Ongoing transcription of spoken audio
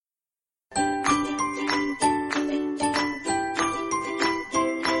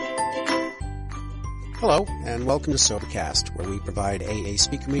Hello, and welcome to Sobercast, where we provide AA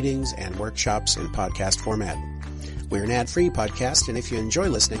speaker meetings and workshops in podcast format. We're an ad-free podcast, and if you enjoy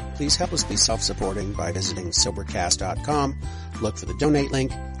listening, please help us be self-supporting by visiting Sobercast.com, look for the donate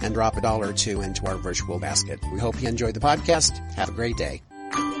link, and drop $1 or $2 into our virtual basket. We hope you enjoy the podcast. Have a great day.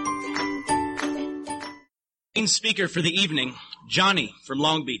 Main speaker for the evening, Johnny from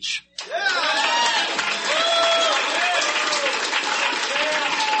Long Beach.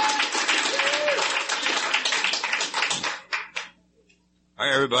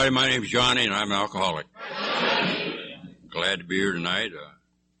 Hi, everybody. My name's Johnny, and I'm an alcoholic. Glad to be here tonight.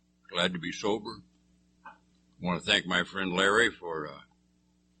 Glad to be sober. I want to thank my friend Larry for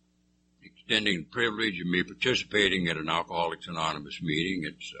extending the privilege of me participating at an Alcoholics Anonymous meeting.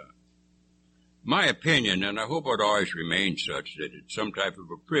 It's my opinion, and I hope it always remains such, that it's some type of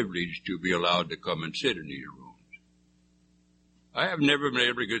a privilege to be allowed to come and sit in these rooms. I have never been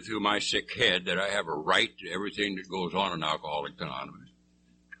able to get through my sick head that I have a right to everything that goes on in Alcoholics Anonymous,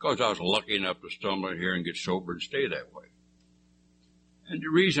 because I was lucky enough to stumble in here and get sober and stay that way. And the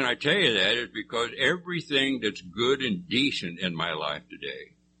reason I tell you that is because everything that's good and decent in my life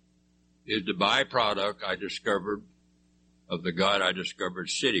today is the byproduct I discovered of the God I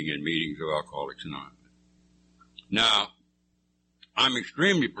discovered sitting in meetings of Alcoholics Anonymous. Now, I'm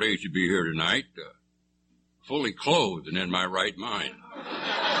extremely pleased to be here tonight, fully clothed and in my right mind.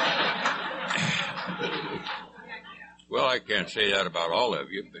 Well, I can't say that about all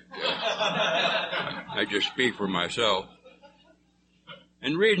of you, but I just speak for myself.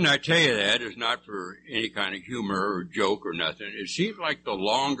 And the reason I tell you that is not for any kind of humor or joke or nothing. It seems like the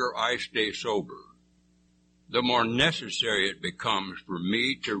longer I stay sober, the more necessary it becomes for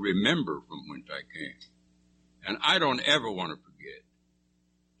me to remember from whence I came. And I don't ever want to forget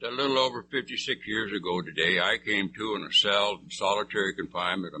that a little over 56 years ago today, I came to in a cell in solitary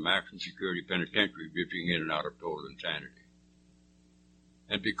confinement at a maximum security penitentiary, drifting in and out of total insanity.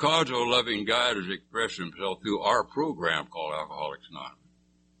 And because a loving God has expressed himself through our program called Alcoholics Anonymous,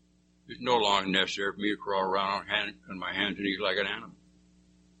 it's no longer necessary for me to crawl around on my hands and knees like an animal.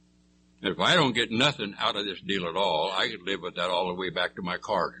 And if I don't get nothing out of this deal at all, I could live with that all the way back to my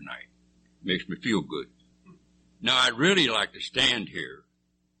car tonight. Makes me feel good. Now, I'd really like to stand here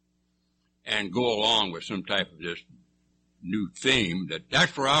and go along with some type of this new theme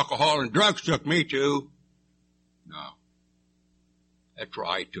that's where alcohol and drugs took me to. No. That's where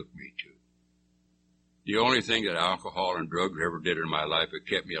I took me to. The only thing that alcohol and drugs ever did in my life, it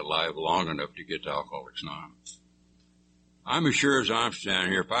kept me alive long enough to get to Alcoholics Anonymous. I'm as sure as I'm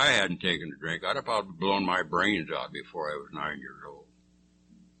standing here, if I hadn't taken a drink, I'd have probably blown my brains out before I was 9 years old.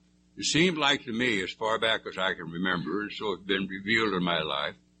 It seemed like to me, as far back as I can remember, and so it's been revealed in my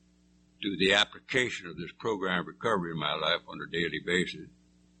life, through the application of this program of recovery in my life on a daily basis,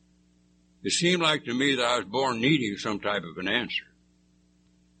 it seemed like to me that I was born needing some type of an answer.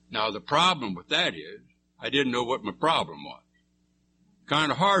 Now, the problem with that is, I didn't know what my problem was.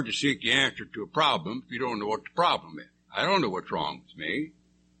 Kind of hard to seek the answer to a problem if you don't know what the problem is. I don't know what's wrong with me.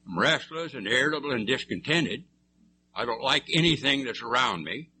 I'm restless and irritable and discontented. I don't like anything that's around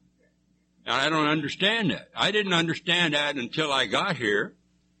me. And I don't understand that. I didn't understand that until I got here,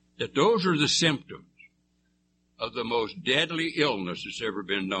 that those are the symptoms of the most deadly illness that's ever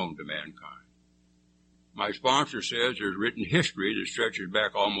been known to mankind. My sponsor says there's written history that stretches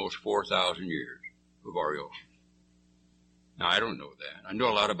back almost 4,000 years of our illness. Now, I don't know that. I know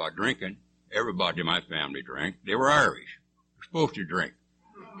a lot about drinking. Everybody in my family drank. They were Irish. They're supposed to drink.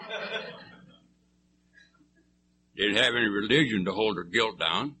 They didn't have any religion to hold their guilt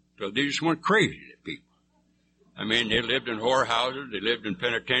down, so they just went crazy at people. I mean, they lived in whorehouses, they lived in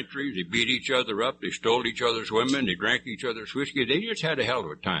penitentiaries, they beat each other up, they stole each other's women, they drank each other's whiskey. They just had a hell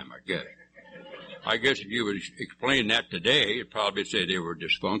of a time, I guess. I guess if you would explain that today, you'd probably say they were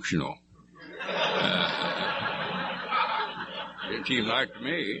dysfunctional. Didn't seem like to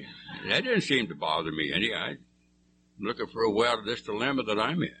me. That didn't seem to bother me any. I'm looking for a way out of this dilemma that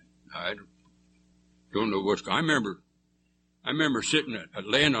I'm in. I don't know what's. I remember sitting,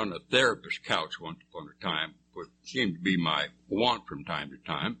 laying on a therapist's couch once upon a time, what seemed to be my want from time to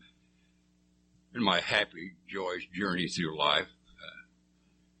time, in my happy, joyous journey through life,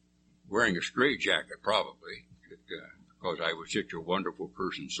 wearing a straitjacket probably, because I was such a wonderful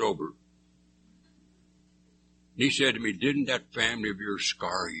person sober. He said to me, "Didn't that family of yours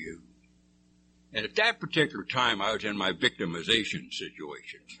scar you?" And at that particular time, I was in my victimization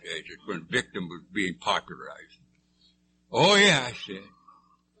situation, when victim was being popularized. "Oh, yeah," I said.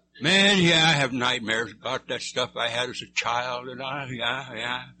 "Man, yeah, I have nightmares about that stuff I had as a child, and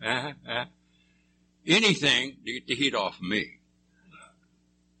anything to get the heat off of me."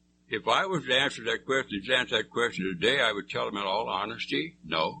 if I was to answer that question today, I would tell them in all honesty,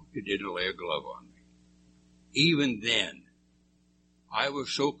 no, he didn't lay a glove on me. Even then, I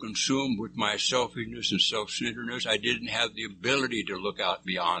was so consumed with my selfishness and self-centeredness, I didn't have the ability to look out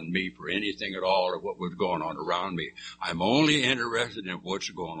beyond me for anything at all or what was going on around me. I'm only interested in what's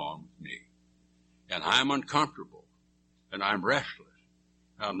going on with me. And I'm uncomfortable. And I'm restless.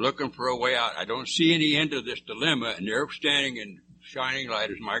 I'm looking for a way out. I don't see any end to this dilemma, and there standing in shining light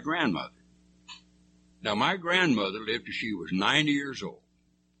is my grandmother. Now, my grandmother lived till she was 90 years old.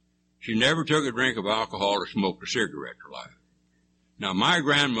 She never took a drink of alcohol or smoked a cigarette in her life. Now, my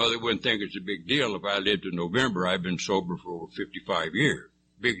grandmother wouldn't think it's a big deal if I lived in November. I've been sober for over 55 years.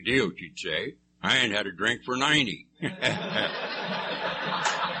 Big deal, she'd say. I ain't had a drink for 90.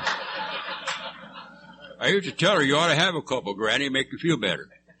 I used to tell her, you ought to have a couple, Granny, make you feel better.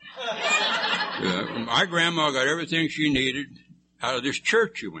 My grandma got everything she needed out of this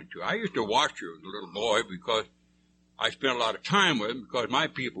church she went to. I used to watch her as a little boy because I spent a lot of time with them because my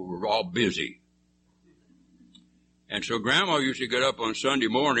people were all busy. And so Grandma used to get up on Sunday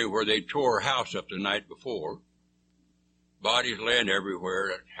morning where they tore her house up the night before. Bodies laying everywhere,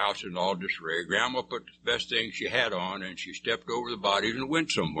 that house in all disarray. Grandma put the best thing she had on and she stepped over the bodies and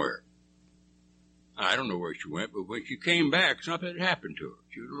went somewhere. I don't know where she went, but when she came back, something had happened to her.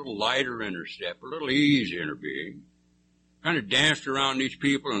 She was a little lighter in her step, a little easy in her being. Kind of danced around these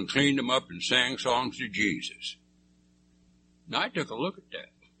people and cleaned them up and sang songs to Jesus. Now I took a look at that.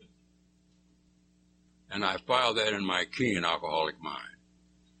 And I filed that in my keen alcoholic mind.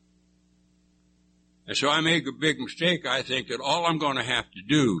 And so I make a big mistake. I think that all I'm going to have to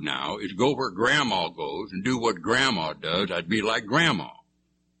do now is go where Grandma goes and do what Grandma does. I'd be like Grandma.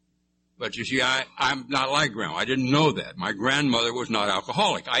 But you see, I'm not like Grandma. I didn't know that. My grandmother was not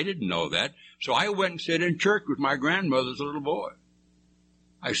alcoholic. I didn't know that. So I went and sat in church with my grandmother as a little boy.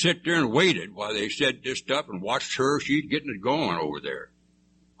 I sat there and waited while they said this stuff and watched her. She'd getting it going over there.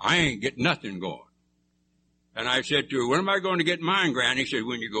 I ain't getting nothing going. And I said to her, when am I going to get mine, Granny? She said,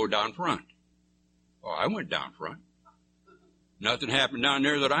 when you go down front. Oh, I went down front. Nothing happened down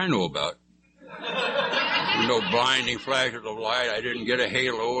there that I know about. No blinding flashes of light. I didn't get a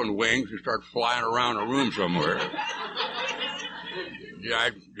halo and wings and start flying around a room somewhere.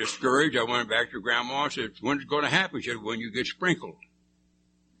 I discouraged. I went back to Grandma and said, when's it going to happen? She said, when you get sprinkled.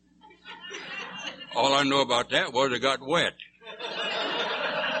 All I know about that was I got wet.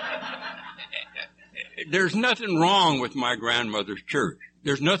 There's nothing wrong with my grandmother's church.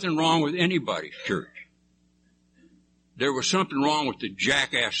 There's nothing wrong with anybody's church. There was something wrong with the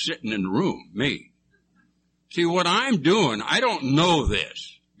jackass sitting in the room, me. See, what I'm doing, I don't know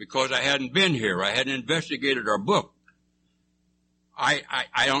this because I hadn't been here. I hadn't investigated our book. I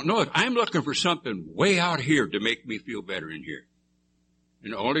don't know it. I'm looking for something way out here to make me feel better in here.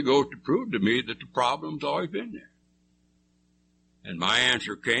 And it only goes to prove to me that the problem's always been there. And my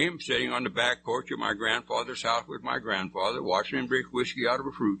answer came sitting on the back porch of my grandfather's house with my grandfather, watching him drink whiskey out of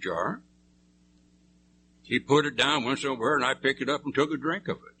a fruit jar. He put it down, went somewhere, and I picked it up and took a drink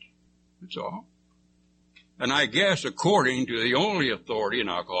of it. That's all. And I guess, according to the only authority in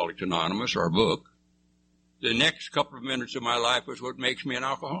Alcoholics Anonymous, our book, the next couple of minutes of my life is what makes me an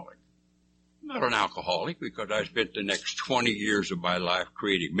alcoholic. I'm not an alcoholic because I spent the next 20 years of my life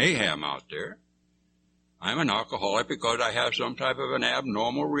creating mayhem out there. I'm an alcoholic because I have some type of an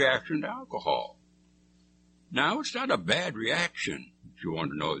abnormal reaction to alcohol. Now, it's not a bad reaction, if you want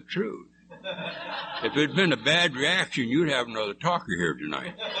to know the truth. If it had been a bad reaction, you'd have another talker here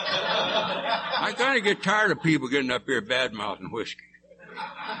tonight. I kind of get tired of people getting up here bad-mouthing whiskey.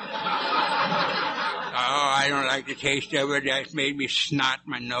 Oh, I don't like the taste of it. That's made me snot,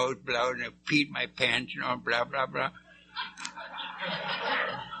 my nose blows, and it peed my pants, blah, blah, blah.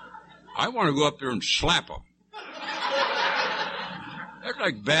 I want to go up there and slap them. That's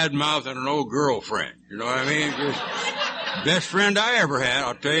like bad-mouthing an old girlfriend. You know what I mean? Just best friend I ever had,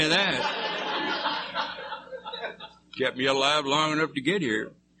 I'll tell you that. Kept me alive long enough to get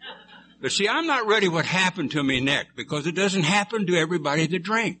here. But see, I'm not ready what happened to me next because it doesn't happen to everybody that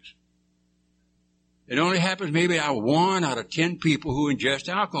drinks. It only happens maybe to 1 out of 10 people who ingest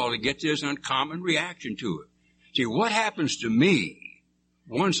alcohol that get this uncommon reaction to it. See, what happens to me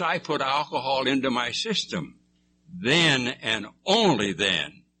once I put alcohol into my system, then and only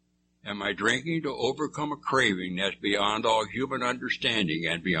then am I drinking to overcome a craving that's beyond all human understanding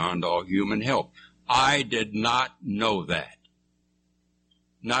and beyond all human help. I did not know that.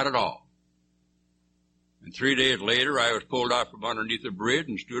 Not at all. And 3 days later, I was pulled out from underneath a bridge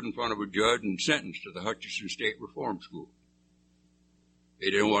and stood in front of a judge and sentenced to the Hutchinson State Reform School. They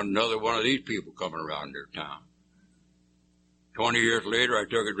didn't want another one of these people coming around their town. 20 years later, I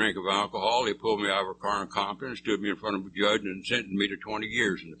took a drink of alcohol. They pulled me out of a car in Compton, stood me in front of a judge, and sentenced me to 20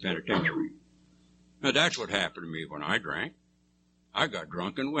 years in the penitentiary. Now, that's what happened to me when I drank. I got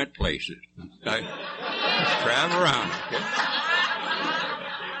drunk and went places. I traveled around. Okay?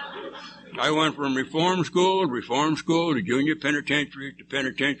 I went from reform school to junior penitentiary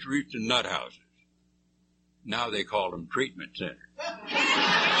to nut houses. Now they call them treatment centers.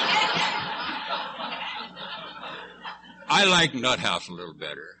 I like nut house a little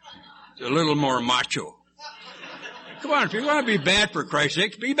better. It's a little more macho. Come on, if you're going to be bad, for Christ's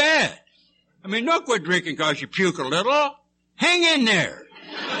sake, be bad. I mean, don't quit drinking because you puke a little. Hang in there.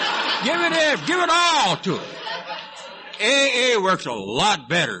 Give it all to it. AA works a lot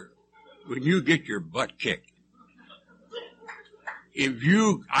better when you get your butt kicked.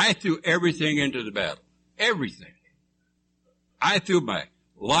 I threw everything into the battle. Everything. I threw my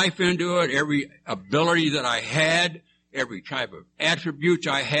life into it, every ability that I had, every type of attributes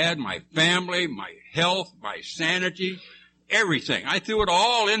I had, my family, my health, my sanity, everything. I threw it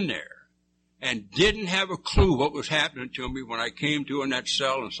all in there and didn't have a clue what was happening to me when I came to in that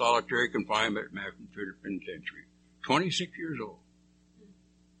cell in solitary confinement at Madison Penitentiary. 26 years old.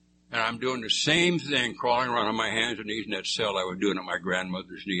 And I'm doing the same thing, crawling around on my hands and knees in that cell I was doing at my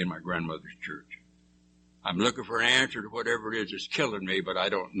grandmother's knee in my grandmother's church. I'm looking for an answer to whatever it is that's killing me, but I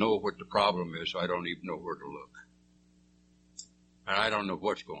don't know what the problem is, so I don't even know where to look. And I don't know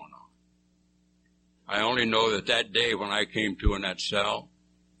what's going on. I only know that day when I came to in that cell,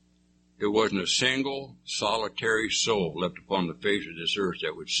 there wasn't a single solitary soul left upon the face of this earth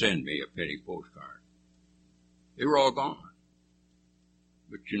that would send me a penny postcard. They were all gone.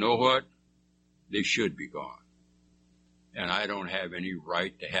 But you know what? They should be gone. And I don't have any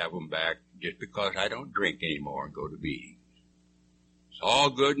right to have them back just because I don't drink anymore and go to meetings. It's all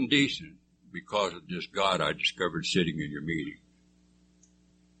good and decent because of this God I discovered sitting in your meeting.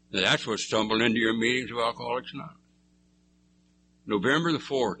 Now, that's what stumbled into your meetings of Alcoholics Anonymous. November the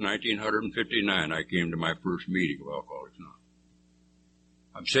 4th, 1959, I came to my first meeting of Alcoholics Anonymous.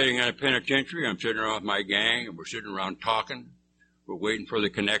 I'm sitting in a penitentiary. I'm sitting around with my gang, and we're sitting around talking. We're waiting for the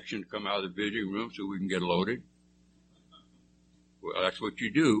connection to come out of the visiting room so we can get loaded. Well, that's what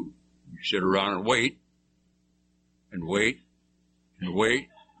you do. You sit around and wait, and wait, and wait,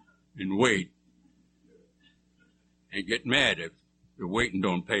 and wait, and get mad if the waiting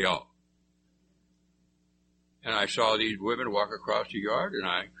don't pay off. And I saw these women walk across the yard, and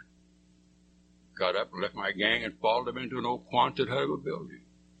I got up and left my gang and followed them into an old Quonset hut of a building.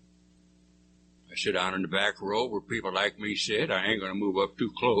 I sit down in the back row where people like me sit. I ain't going to move up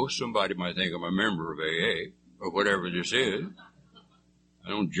too close. Somebody might think I'm a member of AA or whatever this is. I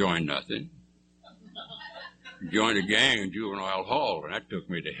don't join nothing. I joined a gang in juvenile hall, and that took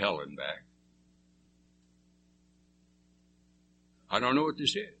me to hell and back. I don't know what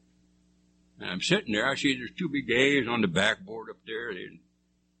this is. And I'm sitting there. I see there's two big A's on the backboard up there. They didn't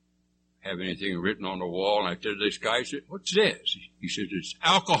have anything written on the wall. And I said to this guy, I said, "What's this?" He says, "It's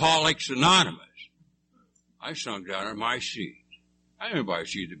Alcoholics Anonymous." I sunk down in my seat. I didn't anybody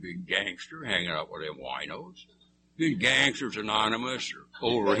see the big gangster hanging out with them winos. Big Gangsters Anonymous, or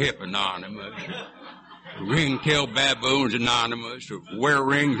Over Hip Anonymous, or Ringtail Baboons Anonymous, or Wear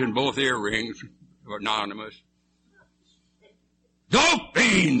Rings in Both Earrings Anonymous. Dope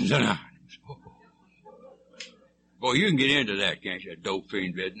Fiends Anonymous. Boy, you can get into that, can't you, dope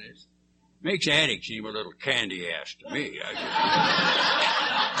fiend business? Makes addicts seem a little candy-ass to me.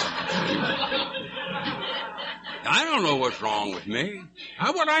 I don't know what's wrong with me.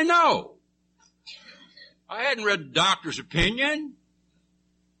 How would I know? I hadn't read the doctor's opinion.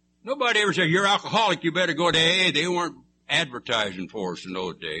 Nobody ever said, "You're alcoholic, you better go to AA." They weren't advertising for us in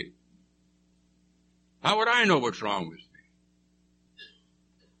those days. How would I know what's wrong with me?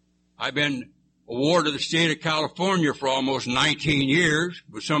 I've been a ward of the state of California for almost 19 years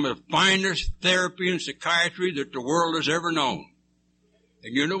with some of the finest therapy and psychiatry that the world has ever known.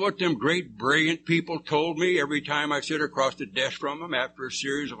 And you know what them great, brilliant people told me every time I sit across the desk from them after a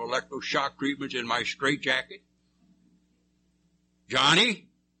series of electroshock treatments in my straitjacket? "Johnny,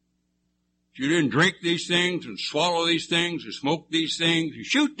 if you didn't drink these things and swallow these things and smoke these things and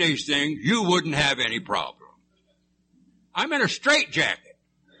shoot these things, you wouldn't have any problem." I'm in a straitjacket.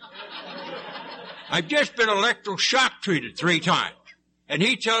 I've just been electroshock treated 3 times. And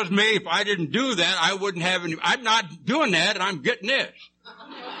he tells me if I didn't do that, I wouldn't have any. I'm not doing that, and I'm getting this.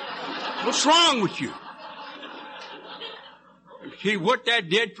 What's wrong with you? See, what that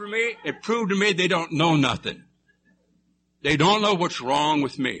did for me, it proved to me they don't know nothing. They don't know what's wrong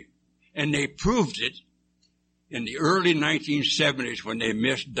with me. And they proved it in the early 1970s when they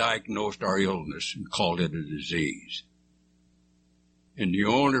misdiagnosed our illness and called it a disease. And the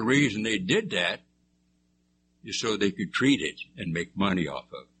only reason they did that is so they could treat it and make money off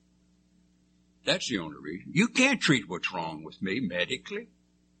of it. That's the only reason. You can't treat what's wrong with me medically.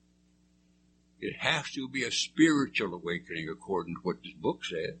 It has to be a spiritual awakening according to what this book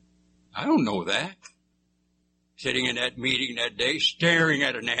said. I don't know that. Sitting in that meeting that day, staring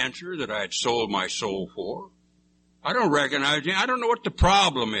at an answer that I had sold my soul for. I don't recognize it. I don't know what the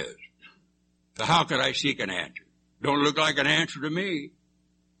problem is. So how could I seek an answer? Don't look like an answer to me.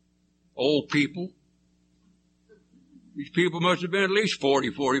 Old people. These people must have been at least 40,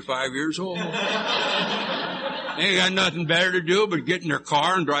 45 years old. They ain't got nothing better to do but get in their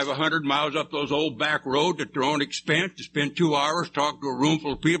car and drive 100 miles up those old back roads at their own expense to spend 2 hours talking to a room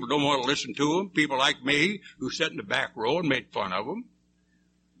full of people who don't want to listen to them, people like me who sat in the back row and made fun of them.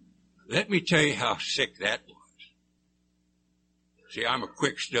 Let me tell you how sick that was. See, I'm a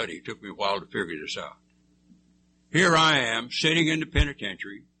quick study. It took me a while to figure this out. Here I am, sitting in the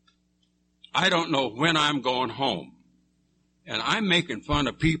penitentiary. I don't know when I'm going home. And I'm making fun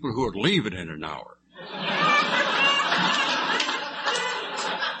of people who are leaving in an hour.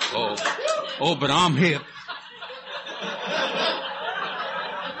 But I'm hip.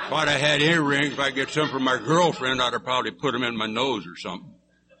 If I'd have had earrings, if I get some from my girlfriend, I'd have probably put them in my nose or something.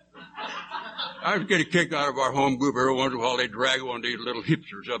 I was getting a kick out of our home group every once in a while. They drag one of these little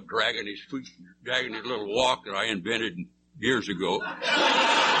hipsters up, dragging his feet, dragging his little walk that I invented years ago.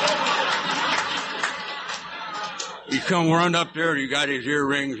 He come run up there and he got his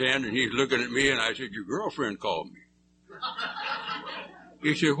earrings in and he's looking at me and I said, your girlfriend called me.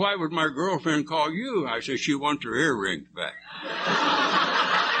 He said, why would my girlfriend call you? I said, she wants her earrings back.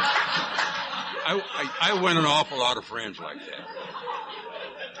 I win an awful lot of friends like that.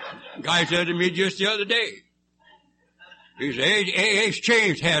 Guy said to me just the other day, he said, AA's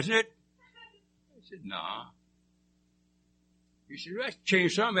changed, hasn't it? I said, nah. He said, that's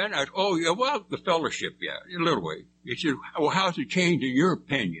changed some, man. I said, oh, yeah, well, the fellowship, yeah, in a little way. He said, well, how's it changed in your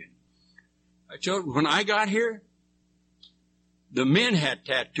opinion? I said, when I got here, the men had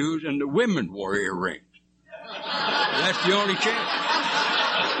tattoos and the women wore earrings. That's the only change.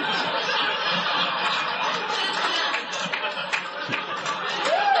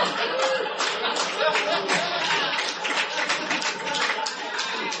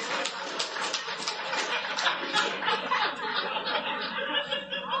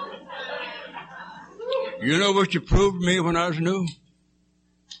 You know what you proved to me when I was new?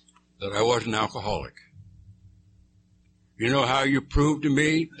 That I wasn't an alcoholic. You know how you proved to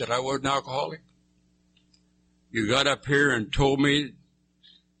me that I wasn't an alcoholic? You got up here and told me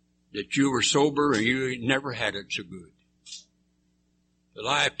that you were sober and you never had it so good. The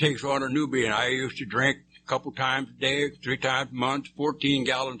life takes on a new being. I used to drink a couple times a day, 3 times a month, 14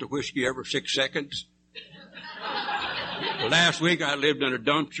 gallons of whiskey every 6 seconds. Last week I lived in a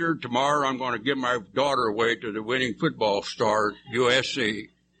dumpster. Tomorrow I'm going to give my daughter away to the winning football star, USC.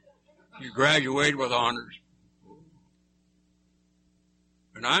 She graduated with honors.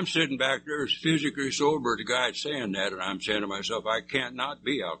 And I'm sitting back there as physically sober as the guy saying that, and I'm saying to myself, I can't not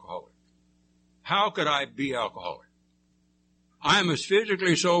be alcoholic. How could I be alcoholic? I'm as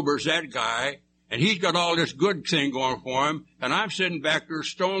physically sober as that guy, and he's got all this good thing going for him, and I'm sitting back there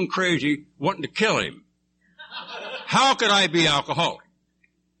stone crazy wanting to kill him. How could I be alcoholic?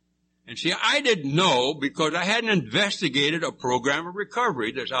 And see, I didn't know because I hadn't investigated a program of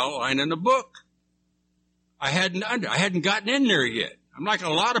recovery that's outlined in the book. I hadn't gotten in there yet. I'm like a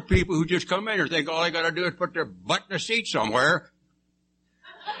lot of people who just come in and think all they got to do is put their butt in a seat somewhere,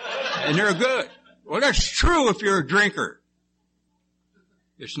 and they're good. Well, that's true if you're a drinker.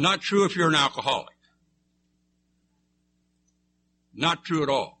 It's not true if you're an alcoholic. Not true at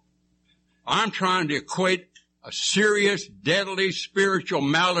all. I'm trying to equate a serious, deadly spiritual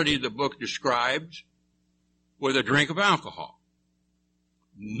malady the book describes with a drink of alcohol.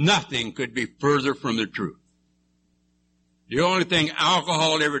 Nothing could be further from the truth. The only thing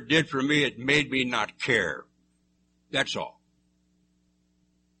alcohol ever did for me, it made me not care. That's all.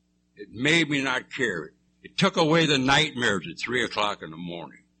 It made me not care. It took away the nightmares at 3 o'clock in the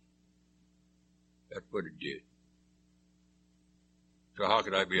morning. That's what it did. So how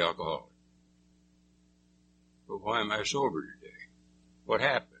could I be alcoholic? But why am I sober today? What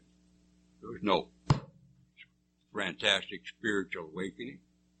happened? There was no fantastic spiritual awakening.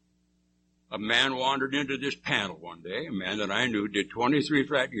 A man wandered into this panel one day, a man that I knew did 23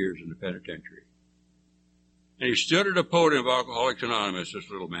 flat years in the penitentiary. And he stood at a podium of Alcoholics Anonymous, this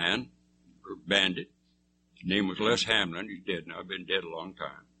little man, or bandit. His name was Les Hamlin. He's dead now. Been dead a long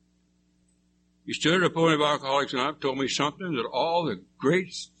time. He stood at a podium of Alcoholics Anonymous, told me something that all the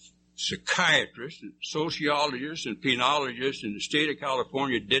great psychiatrists and sociologists and penologists in the state of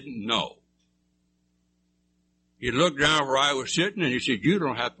California didn't know. He looked down where I was sitting and he said, you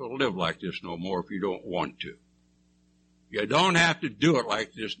don't have to live like this no more if you don't want to. You don't have to do it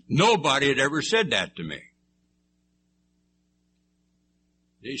like this. Nobody had ever said that to me.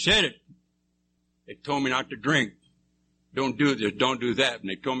 They said it. They told me not to drink. Don't do this, don't do that. And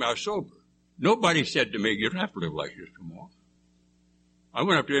they told me I was sober. Nobody said to me, you don't have to live like this no more. I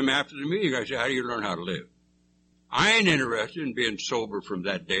went up to him after the meeting. I said, how do you learn how to live? I ain't interested in being sober from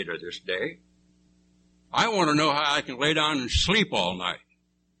that day to this day. I want to know how I can lay down and sleep all night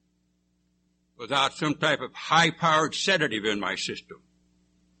without some type of high-powered sedative in my system.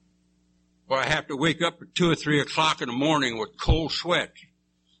 Or I have to wake up at 2 or 3 o'clock in the morning with cold sweats,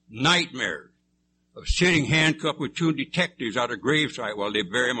 nightmares of sitting handcuffed with 2 detectives at a gravesite while they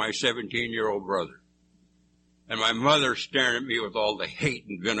bury my 17-year-old brother. And my mother staring at me with all the hate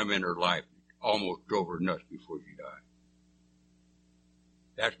and venom in her life. Almost drove her nuts before she died.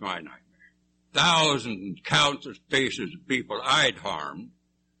 That's my nightmare. Thousands and countless faces of people I'd harmed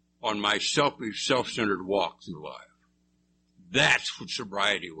on my selfish, self-centered walk through life. That's what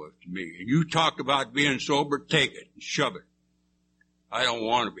sobriety was to me. And you talk about being sober, take it and shove it. I don't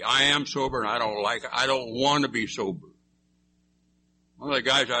want to be. I am sober and I don't like it. I don't want to be sober. One of the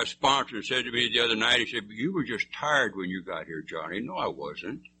guys I sponsored said to me the other night, he said, you were just tired when you got here, Johnny. No, I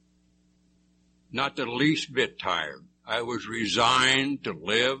wasn't. Not the least bit tired. I was resigned to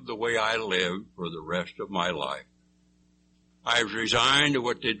live the way I lived for the rest of my life. I was resigned to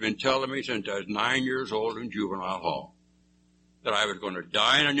what they'd been telling me since I was 9 years old in juvenile hall. That I was going to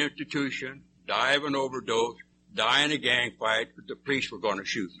die in an institution, die of an overdose, die in a gang fight, but the police were going to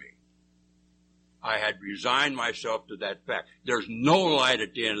shoot me. I had resigned myself to that fact. There's no light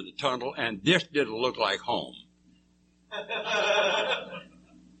at the end of the tunnel, and this didn't look like home. I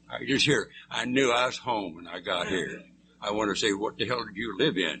just hear, I knew I was home when I got here. I want to say, what the hell did you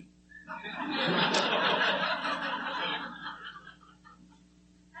live in?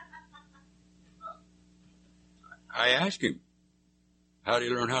 I asked him, how do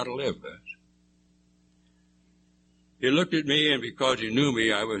you learn how to live, Les? He looked at me, and because he knew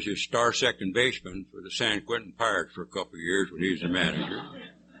me, I was his star second baseman for the San Quentin Pirates for a couple of years when he was the manager.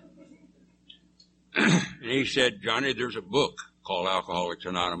 And he said, Johnny, there's a book called Alcoholics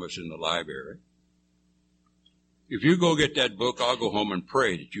Anonymous in the library. If you go get that book, I'll go home and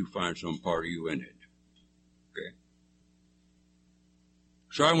pray that you find some part of you in it. Okay?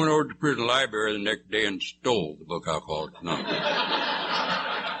 So I went over to the prison library the next day and stole the book Alcoholics Anonymous.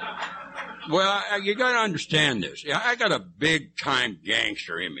 Well, you got to understand this. I got a big-time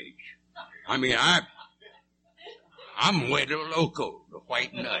gangster image. I mean, I'm Huedo Loco, the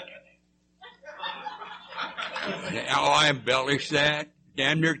white nut. How I embellished that,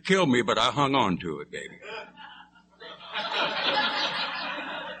 damn near killed me, but I hung on to it, baby.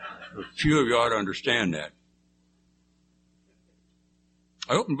 A few of you ought to understand that.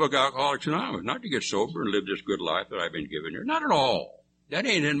 I opened the book Alcoholics Anonymous, not to get sober and live this good life that I've been given here. Not at all. That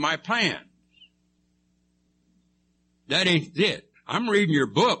ain't in my plan. That ain't it. I'm reading your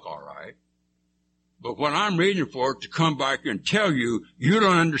book, all right. But what I'm reading for is to come back and tell you, you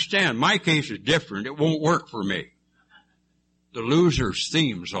don't understand. My case is different. It won't work for me. The loser's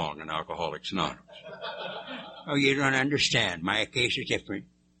theme song in Alcoholics Anonymous. Oh, you don't understand. My case is different.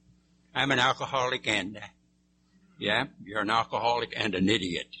 I'm an alcoholic and, yeah, you're an alcoholic and an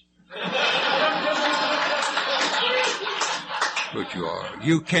idiot. But you are.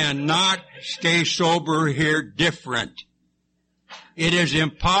 You cannot stay sober here different. It is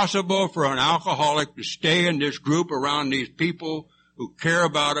impossible for an alcoholic to stay in this group around these people who care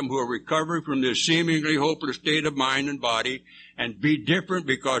about him, who are recovering from this seemingly hopeless state of mind and body, and be different,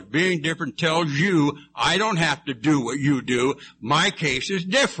 because being different tells you, I don't have to do what you do. My case is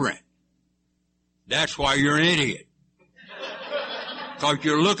different. That's why you're an idiot. Because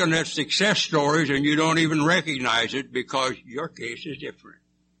you're looking at success stories and you don't even recognize it because your case is different.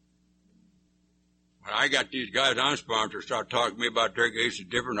 When I got these guys on sponsor start talking to me about their case is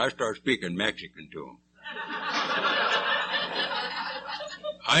different, I start speaking Mexican to them.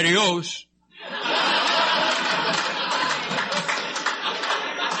 Adios.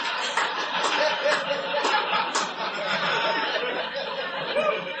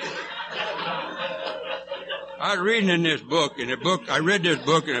 I was reading in this book, I read this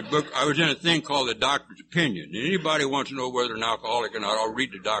book in a book, I was in a thing called The Doctor's Opinion. And anybody wants to know whether an alcoholic or not, I'll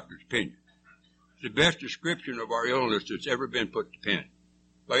read The Doctor's Opinion. It's the best description of our illness that's ever been put to pen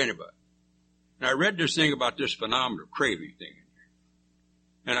by anybody. And I read this thing about this phenomenal craving thing.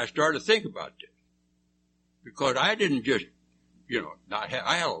 And I started to think about this. Because I didn't just I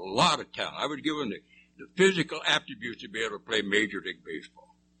had a lot of talent. I was given the physical aptitudes to be able to play Major League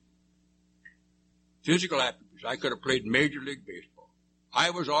Baseball. Physical aptitudes. I could have played Major League Baseball.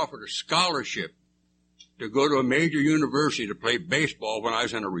 I was offered a scholarship to go to a major university to play baseball when I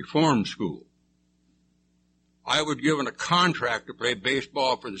was in a reform school. I was given a contract to play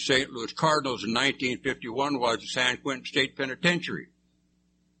baseball for the St. Louis Cardinals in 1951 while I was at San Quentin State Penitentiary.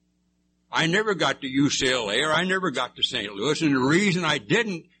 I never got to UCLA or I never got to St. Louis, and the reason I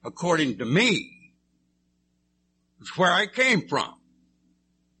didn't, according to me, is where I came from.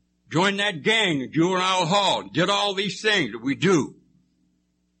 Joined that gang in juvenile hall, did all these things that we do.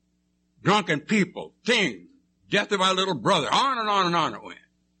 Drunken people, things, death of my little brother, on and on and on it went.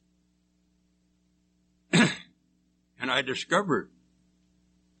 And I discovered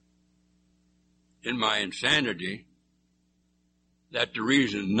in my insanity that the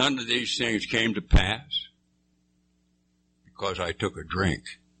reason none of these things came to pass, because I took a drink.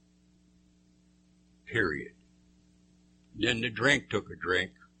 Period. Then the drink took a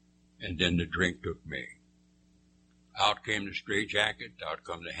drink, and then the drink took me. Out came the straitjacket, out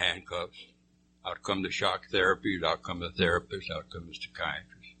come the handcuffs, out come the shock therapies, out come the therapist, out come the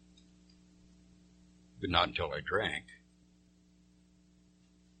psychiatrist. But not until I drank.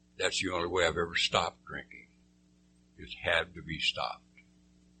 That's the only way I've ever stopped drinking. It had to be stopped.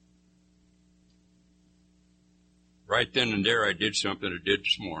 Right then and there I did something I did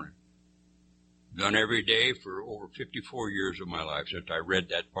this morning. Done every day for over 54 years of my life since I read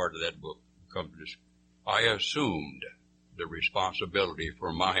that part of that book. Come to this. I assumed the responsibility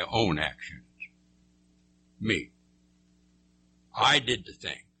for my own actions. Me. I did the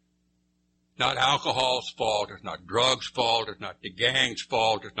thing. It's not alcohol's fault. It's not drugs' fault. It's not the gang's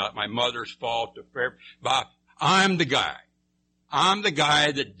fault. It's not my mother's fault. I'm the guy. I'm the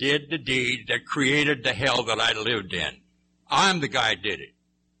guy that did the deed that created the hell that I lived in. I'm the guy that did it.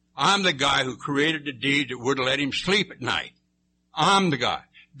 I'm the guy who created the deed that wouldn't let him sleep at night. I'm the guy.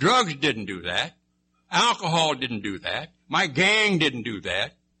 Drugs didn't do that. Alcohol didn't do that. My gang didn't do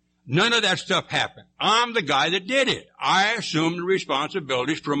that. None of that stuff happened. I'm the guy that did it. I assumed the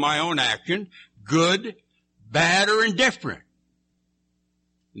responsibilities for my own action, good, bad, or indifferent.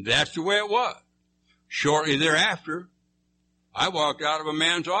 That's the way it was. Shortly thereafter, I walked out of a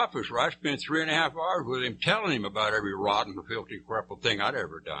man's office where I spent 3.5 hours with him telling him about every rotten, filthy, crippled thing I'd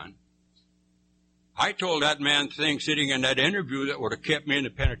ever done. I told that man things sitting in that interview that would have kept me in the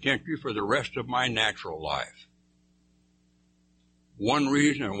penitentiary for the rest of my natural life. One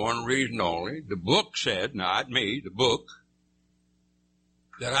reason and one reason only. The book said, not me, the book,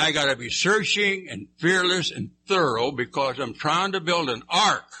 that I got to be searching and fearless and thorough because I'm trying to build an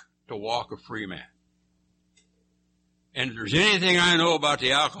ark to walk a free man. And if there's anything I know about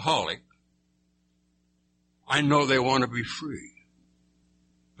the alcoholic, I know they want to be free.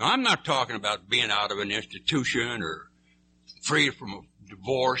 Now, I'm not talking about being out of an institution or free from a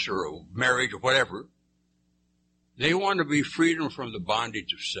divorce or a marriage or whatever. They want to be freedom from the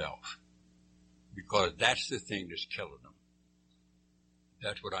bondage of self, because that's the thing that's killing them.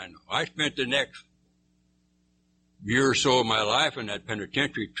 That's what I know. I spent the next year or so of my life in that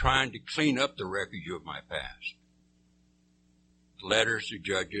penitentiary trying to clean up the wreckage of my past. Letters to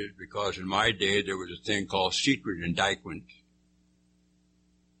judges, because in my day there was a thing called secret indictment,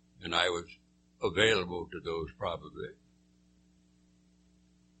 and I was available to those probably.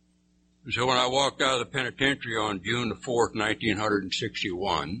 So when I walked out of the penitentiary on June the 4th,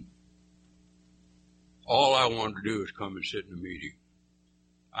 1961, all I wanted to do was come and sit in a meeting.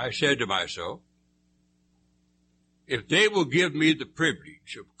 I said to myself, if they will give me the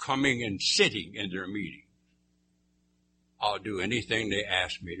privilege of coming and sitting in their meeting, I'll do anything they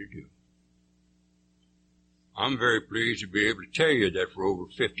ask me to do. I'm very pleased to be able to tell you that for over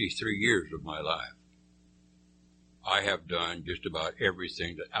 53 years of my life, I have done just about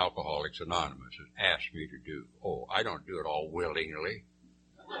everything that Alcoholics Anonymous has asked me to do. Oh, I don't do it all willingly.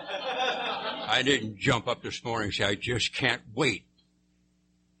 I didn't jump up this morning and say, I just can't wait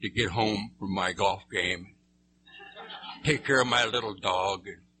to get home from my golf game, take care of my little dog,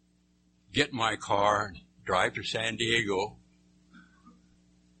 and get in my car and drive to San Diego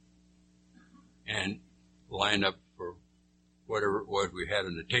and line up for whatever it was we had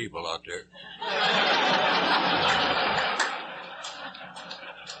on the table out there.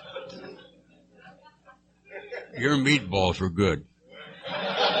 Your meatballs were good.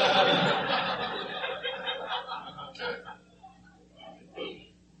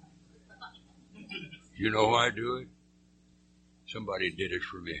 You know why I do it? Somebody did it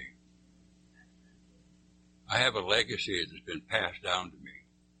for me. I have a legacy that's been passed down to me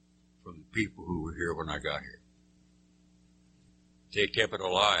from the people who were here when I got here. They kept it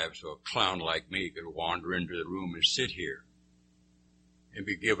alive so a clown like me could wander into the room and sit here and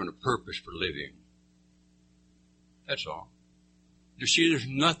be given a purpose for living. That's all. You see, there's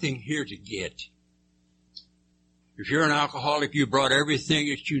nothing here to get. If you're an alcoholic, you brought everything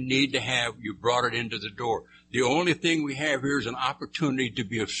that you need to have. You brought it into the door. The only thing we have here is an opportunity to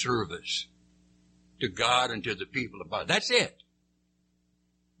be of service to God and to the people about it. That's it.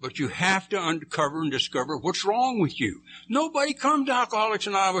 But you have to uncover and discover what's wrong with you. Nobody comes to Alcoholics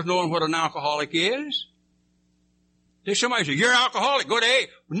Anonymous knowing what an alcoholic is. There's somebody say, you're an alcoholic, go to AA.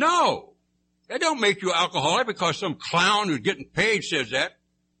 No. That don't make you alcoholic because some clown who's getting paid says that.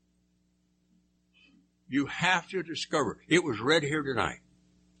 You have to discover. It was read here tonight.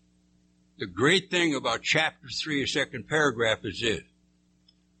 The great thing about chapter 3, second paragraph is this.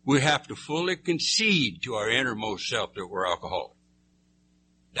 We have to fully concede to our innermost self that we're alcoholic.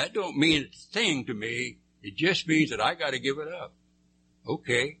 That don't mean a thing to me. It just means that I got to give it up.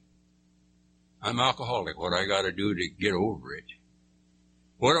 Okay. I'm alcoholic. What I got to do to get over it?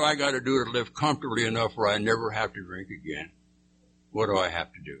 What do I got to do to live comfortably enough where I never have to drink again? What do I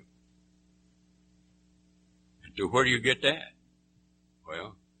have to do? And so where do you get that?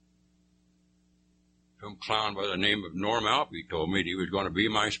 Well, some clown by the name of Norm Alpey told me that he was going to be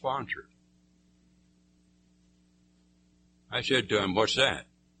my sponsor. I said to him, what's that?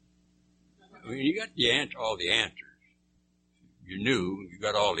 I mean, you got all the answers. You knew you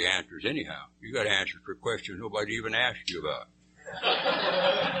got all the answers anyhow. You got answers for questions nobody even asked you about.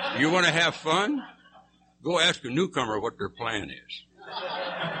 You want to have fun? Go ask a newcomer what their plan is.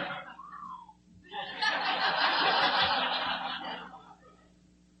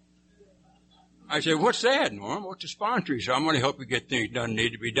 I said, what's that, Norm? What's the sponsor? He said, I'm going to help you get things done that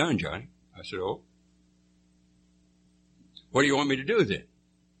need to be done, Johnny. I said, oh. What do you want me to do then?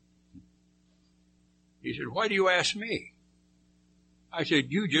 He said, why do you ask me? I said,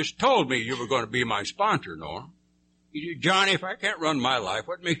 you just told me you were going to be my sponsor, Norm. He said, Johnny, if I can't run my life,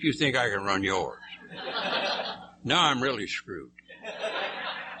 what makes you think I can run yours? Now I'm really screwed.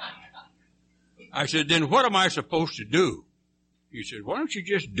 I said, then what am I supposed to do? He said, why don't you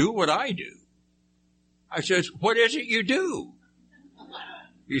just do what I do? I said, what is it you do?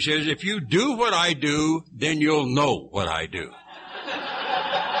 He says, if you do what I do, then you'll know what I do.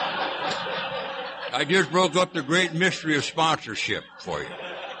 I just broke up the great mystery of sponsorship for you,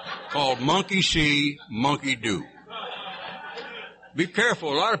 called monkey see, monkey do. Be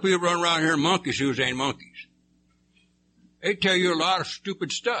careful. A lot of people run around here in monkey shoes ain't monkeys. They tell you a lot of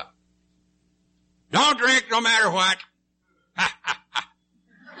stupid stuff. Don't drink no matter what.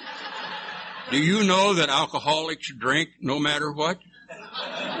 Do you know that alcoholics drink no matter what?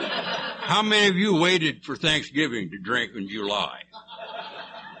 How many of you waited for Thanksgiving to drink in July?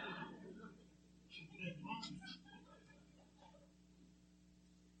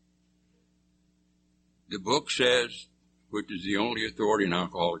 The book says, which is the only authority in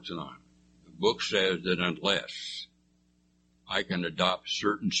Alcoholics Anonymous, the book says that unless I can adopt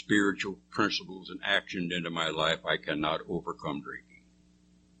certain spiritual principles and actions into my life, I cannot overcome drinking.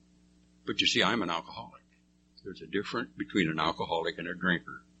 But you see, I'm an alcoholic. There's a difference between an alcoholic and a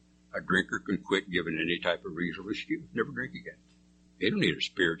drinker. A drinker can quit given any type of reasonable excuse, never drink again. They don't need a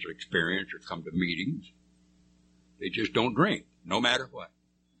spiritual experience or come to meetings. They just don't drink, no matter what.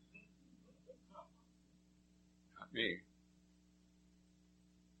 Not me.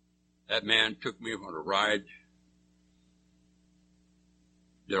 That man took me on a ride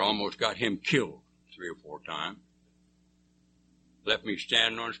that almost got him killed 3 or 4 times. Left me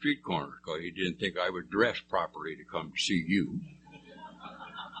standing on street corners because he didn't think I would dress properly to come to see you.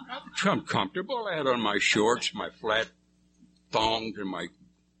 I'm comfortable. I had on my shorts, my flat thongs, and my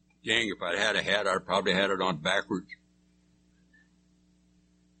dang, if I had a hat, I'd probably had it on backwards.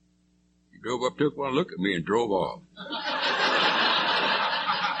 He drove up, took one look at me, and drove off.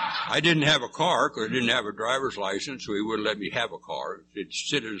 I didn't have a car because I didn't have a driver's license, so he wouldn't let me have a car.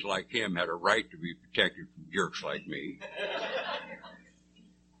 Citizens like him had a right to be protected from jerks like me.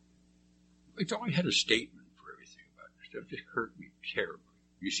 He thought I had a statement for everything about this stuff. It just hurt me terribly.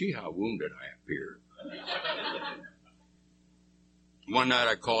 You see how wounded I appear. One night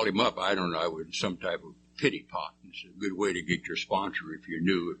I called him up. I don't know, I was in some type of pity pot. It's a good way to get your sponsor if you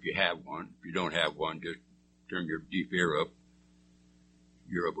knew, if you have one. If you don't have one, just turn your deep ear up.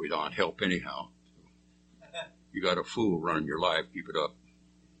 You're up without help anyhow. You got a fool running your life. Keep it up.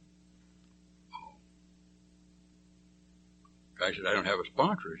 Guy said, I don't have a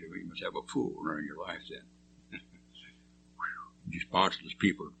sponsor. I said, well, you must have a fool running your life then. These sponsorless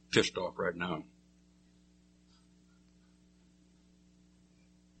people are pissed off right now.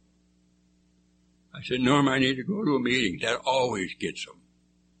 I said, Norm, I need to go to a meeting. That always gets them.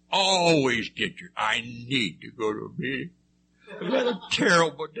 Always gets you. I need to go to a meeting. I've had a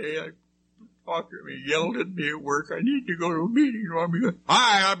terrible day. I talked to me, yelled at me at work. I need to go to a meeting. Norm, he goes,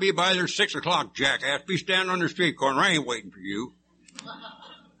 I'll be by there 6 o'clock, jackass. Be standing on the street corner. I ain't waiting for you.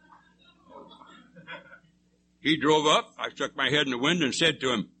 He drove up. I stuck my head in the window and said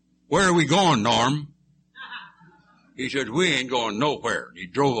to him, where are we going, Norm? He said, we ain't going nowhere. He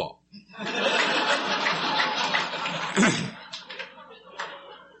drove off.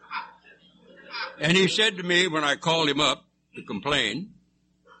 And he said to me when I called him up to complain,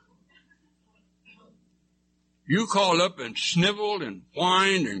 you called up and sniveled and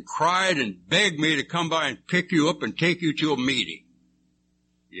whined and cried and begged me to come by and pick you up and take you to a meeting.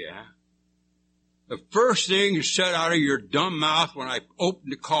 Yeah. The first thing you said out of your dumb mouth when I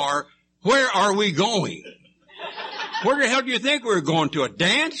opened the car, where are we going? Where the hell do you think we were going to? A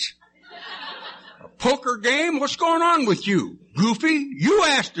dance? A poker game? What's going on with you? Goofy? You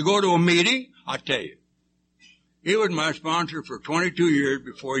asked to go to a meeting. I tell you, he was my sponsor for 22 years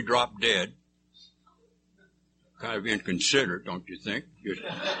before he dropped dead. Kind of inconsiderate, don't you think? Just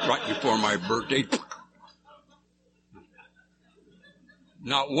right before my birthday.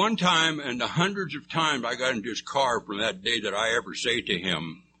 Not one time in the hundreds of times I got into his car from that day that I ever say to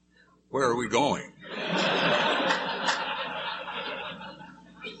him, where are we going?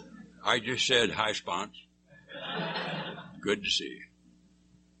 I just said, hi, Spons. Good to see you.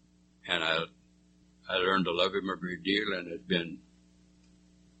 And I learned to love him a great deal, and it's been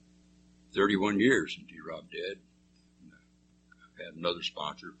 31 years since he dropped dead. I've had another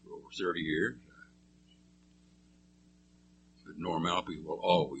sponsor for over 30 years. But Norm Alpe will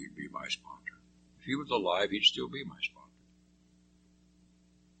always be my sponsor. If he was alive, he'd still be my sponsor.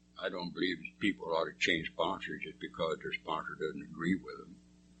 I don't believe people ought to change sponsors just because their sponsor doesn't agree with them.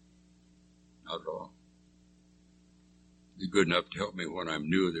 Not at all. They're good enough to help me when I'm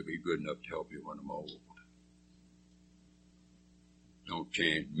new. They'll be good enough to help me when I'm old. Don't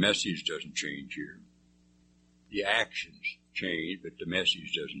change. Message doesn't change here. The actions change, but the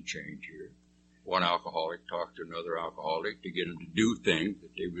message doesn't change here. One alcoholic talks to another alcoholic to get them to do things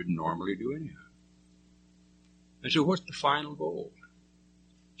that they wouldn't normally do anyhow. And so what's the final goal?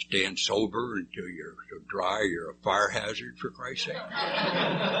 Staying sober until you're so dry you're a fire hazard, for Christ's sake?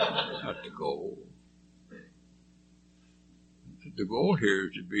 Not the goal. The goal here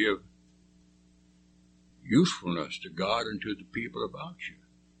is to be of usefulness to God and to the people about you.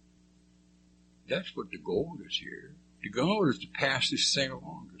 That's what the goal is here. The goal is to pass this thing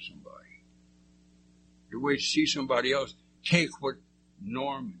along to somebody. The way to see somebody else take what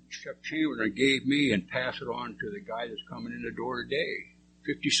Norm and Chuck Chamberlain gave me and pass it on to the guy that's coming in the door today,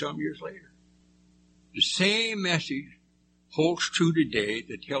 50-some years later. The same message holds true today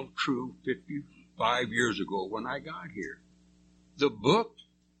that held true 55 years ago when I got here. The book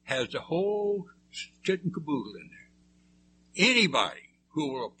has the whole shit and caboodle in there. Anybody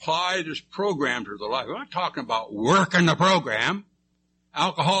who will apply this program to their life, I'm not talking about working the program.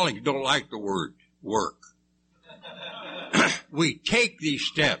 Alcoholics don't like the word work. We take these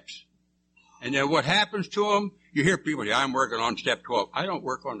steps. And then what happens to them, you hear people say, I'm working on step 12. I don't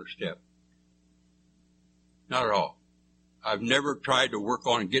work on the step. Not at all. I've never tried to work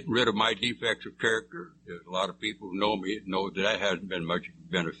on getting rid of my defects of character. There's a lot of people who know me know that hasn't been much of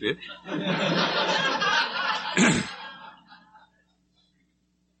a benefit.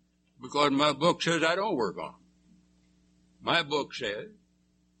 Because my book says I don't work on them. My book says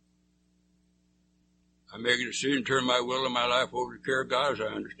I make a decision to turn my will and my life over to the care of God as I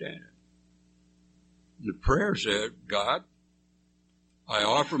understand it. And the prayer said, God, I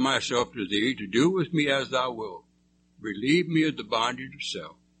offer myself to thee to do with me as thou wilt. Relieve me of the bondage of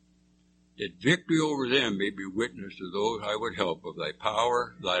self, that victory over them may be witness to those I would help of thy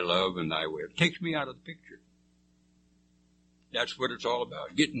power, thy love, and thy way. It takes me out of the picture. That's what it's all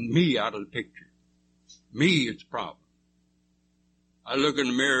about, getting me out of the picture. Me is the problem. I look in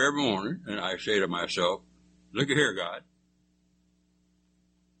the mirror every morning and I say to myself, look at here, God.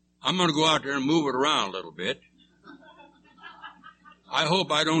 I'm going to go out there and move it around a little bit. I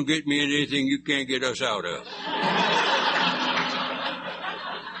hope I don't get me in anything you can't get us out of.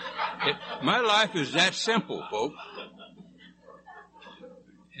 My life is that simple, folks.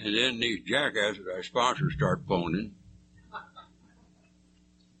 And then these jackasses I sponsor start phoning.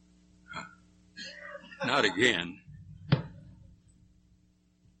 Not again.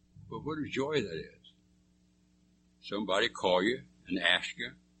 But what a joy that is. Somebody call you and ask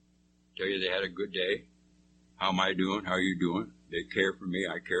you, tell you they had a good day. How am I doing? How are you doing? They care for me.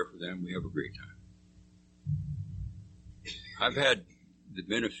 I care for them. We have a great time. I've had the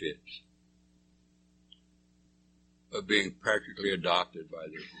benefits of being practically adopted by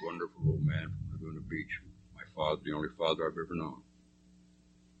this wonderful old man from Laguna Beach, my father, the only father I've ever known.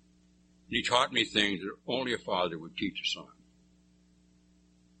 And he taught me things that only a father would teach a son.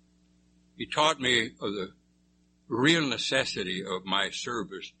 He taught me of the real necessity of my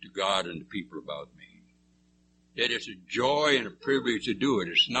service to God and the people about me. That it's a joy and a privilege to do it.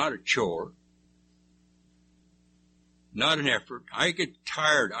 It's not a chore. Not an effort. I get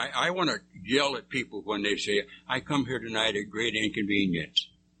tired. I want to yell at people when they say, I come here tonight at great inconvenience.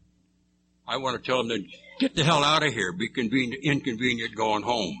 I want to tell them to get the hell out of here. Be inconvenient going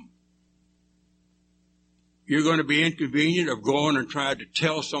home. You're going to be inconvenient of going and trying to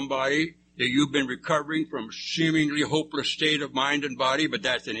tell somebody that you've been recovering from a seemingly hopeless state of mind and body, but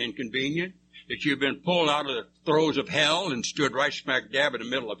that's an inconvenience. That you've been pulled out of the throes of hell and stood right smack dab in the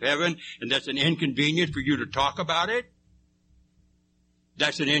middle of heaven, and that's an inconvenience for you to talk about it.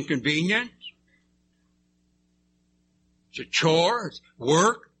 That's an inconvenience. It's a chore. It's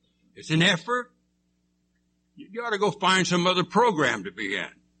work. It's an effort. You ought to go find some other program to be in,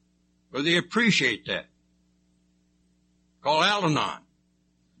 where they appreciate that. Call Al-Anon.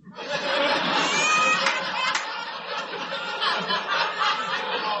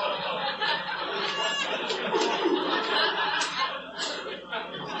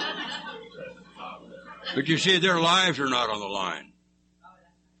 But you see, their lives are not on the line.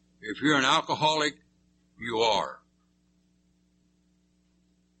 If you're an alcoholic, you are.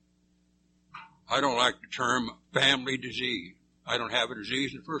 I don't like the term family disease. I don't have a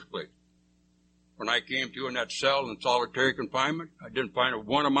disease in the first place. When I came to in that cell in solitary confinement, I didn't find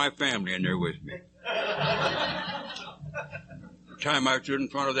one of my family in there with me. The time I stood in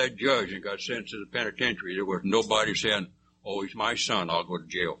front of that judge and got sent to the penitentiary, there was nobody saying, oh, he's my son, I'll go to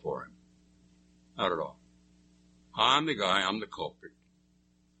jail for him. Not at all. I'm the guy, I'm the culprit.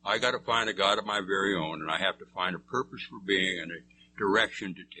 I got to find a God of my very own, and I have to find a purpose for being and a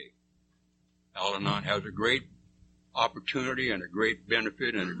direction to take. Al-Anon has a great opportunity and a great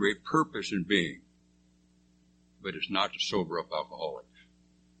benefit and a great purpose in being. But it's not to sober up alcoholics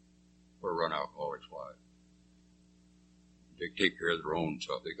or run alcoholics' lives. They take care of their own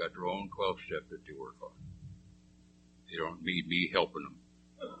stuff. They got their own 12 steps that they work on. They don't need me helping them.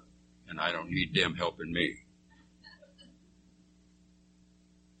 And I don't need them helping me.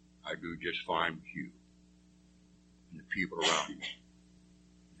 I do just fine with you and the people around me.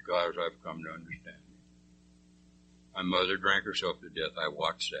 God, as I've come to understand. My mother drank herself to death. I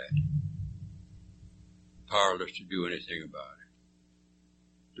watched that. Powerless to do anything about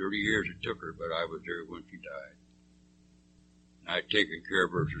it. 30 years it took her, but I was there when she died. And I'd taken care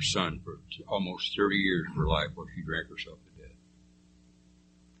of her as her son for almost 30 years of her life while she drank herself to death.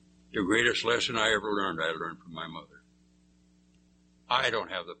 The greatest lesson I ever learned, I learned from my mother. I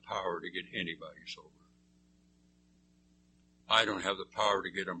don't have the power to get anybody sober. I don't have the power to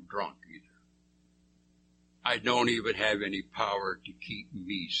get them drunk either. I don't even have any power to keep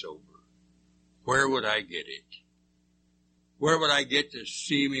me sober. Where would I get it? Where would I get this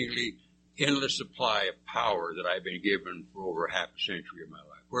seemingly endless supply of power that I've been given for over half a century of my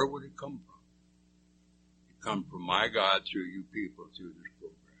life? Where would it come from? It comes from my God through you people, through this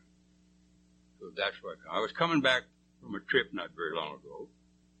program. So that's why I was coming back from a trip not very long ago,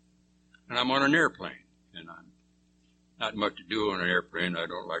 and I'm on an airplane, and I'm not much to do on an airplane. I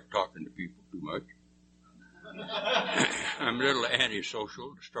don't like talking to people too much. I'm a little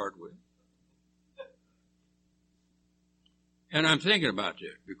antisocial to start with. And I'm thinking about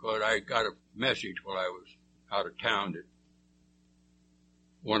this because I got a message while I was out of town that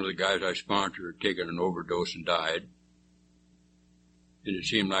one of the guys I sponsored had taken an overdose and died. And it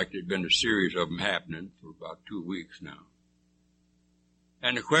seemed like there'd been a series of them happening for about 2 weeks now.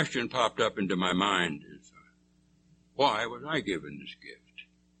 And the question popped up into my mind is, why was I given this gift?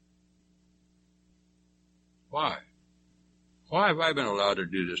 Why? Why have I been allowed to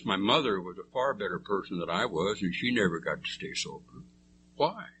do this? My mother was a far better person than I was, and she never got to stay sober.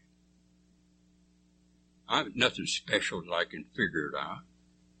 Why? I'm nothing special that I can figure it out.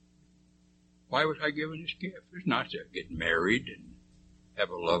 Why was I given this gift? It's not to get married and have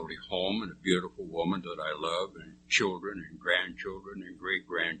a lovely home and a beautiful woman that I love and children and grandchildren and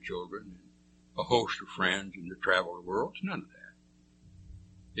great-grandchildren and a host of friends and to travel the world. It's none of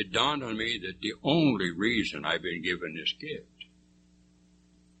that. It dawned on me that the only reason I've been given this gift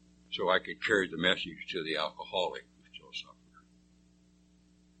so I could carry the message to the alcoholic who still suffers.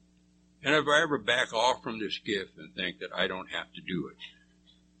 And if I ever back off from this gift and think that I don't have to do it,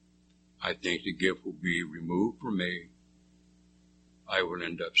 I think the gift will be removed from me. I will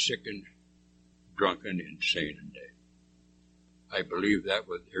end up sickened, drunken, insane, and dead. I believe that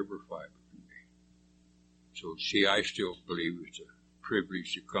with every fiber in me. So, see, I still believe it's a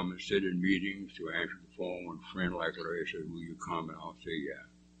privilege to come and sit in meetings, to answer the phone when a friend like Larry says, will you come? And I'll say, yeah,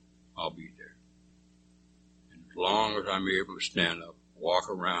 I'll be there. And as long as I'm able to stand up, walk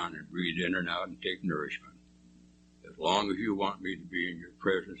around and breathe in and out and take nourishment, as long as you want me to be in your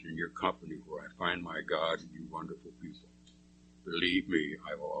presence, in your company, where I find my God and you wonderful people, believe me,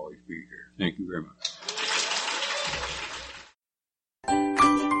 I will always be here. Thank you very much.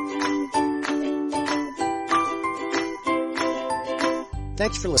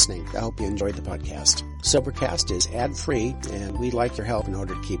 Thanks for listening. I hope you enjoyed the podcast. Sobercast is ad-free, and we'd like your help in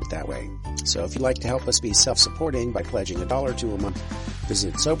order to keep it that way. So if you'd like to help us be self-supporting by pledging $1 or $2 a month,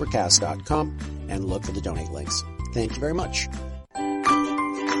 visit Sobercast.com and look for the donate links. Thank you very much.